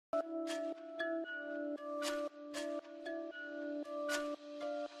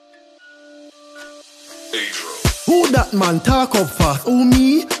Who that man talk up fast? Oh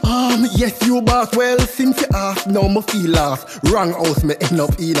me? Yes you boss. Well since you asked, now me feel lost. Wrong house me end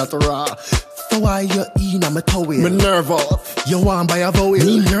up in at raw. So why you in at me towel? Me nervous. You want buy a vowel?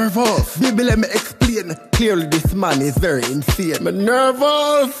 Me nervous. Baby let me explain. Clearly this man is very insane. Me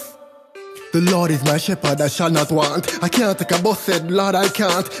nervous. The Lord is my shepherd, I shall not want. I can't take a bus, said Lord I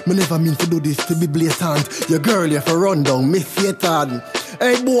can't. Me never mean to do this to be blatant. Your girl you for run down, Miss Satan.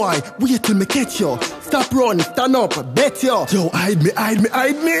 Hey boy, wait till me catch you. Stop run, stand up, bet you. Yo, hide me, hide me,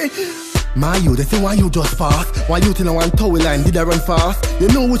 hide me. My you, they say why you just fast. Why you till I want towel line, did I run fast? You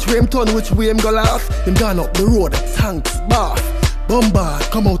know which way him turn, which way him go last. Him gone up the road, thanks, boss. Bombard,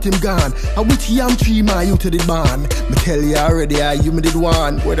 come out him gone. I which yam tree my you to the barn. Me tell you already, you me did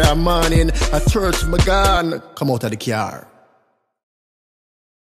one. Whether I'm morning, at church, me gone. Come out of the car.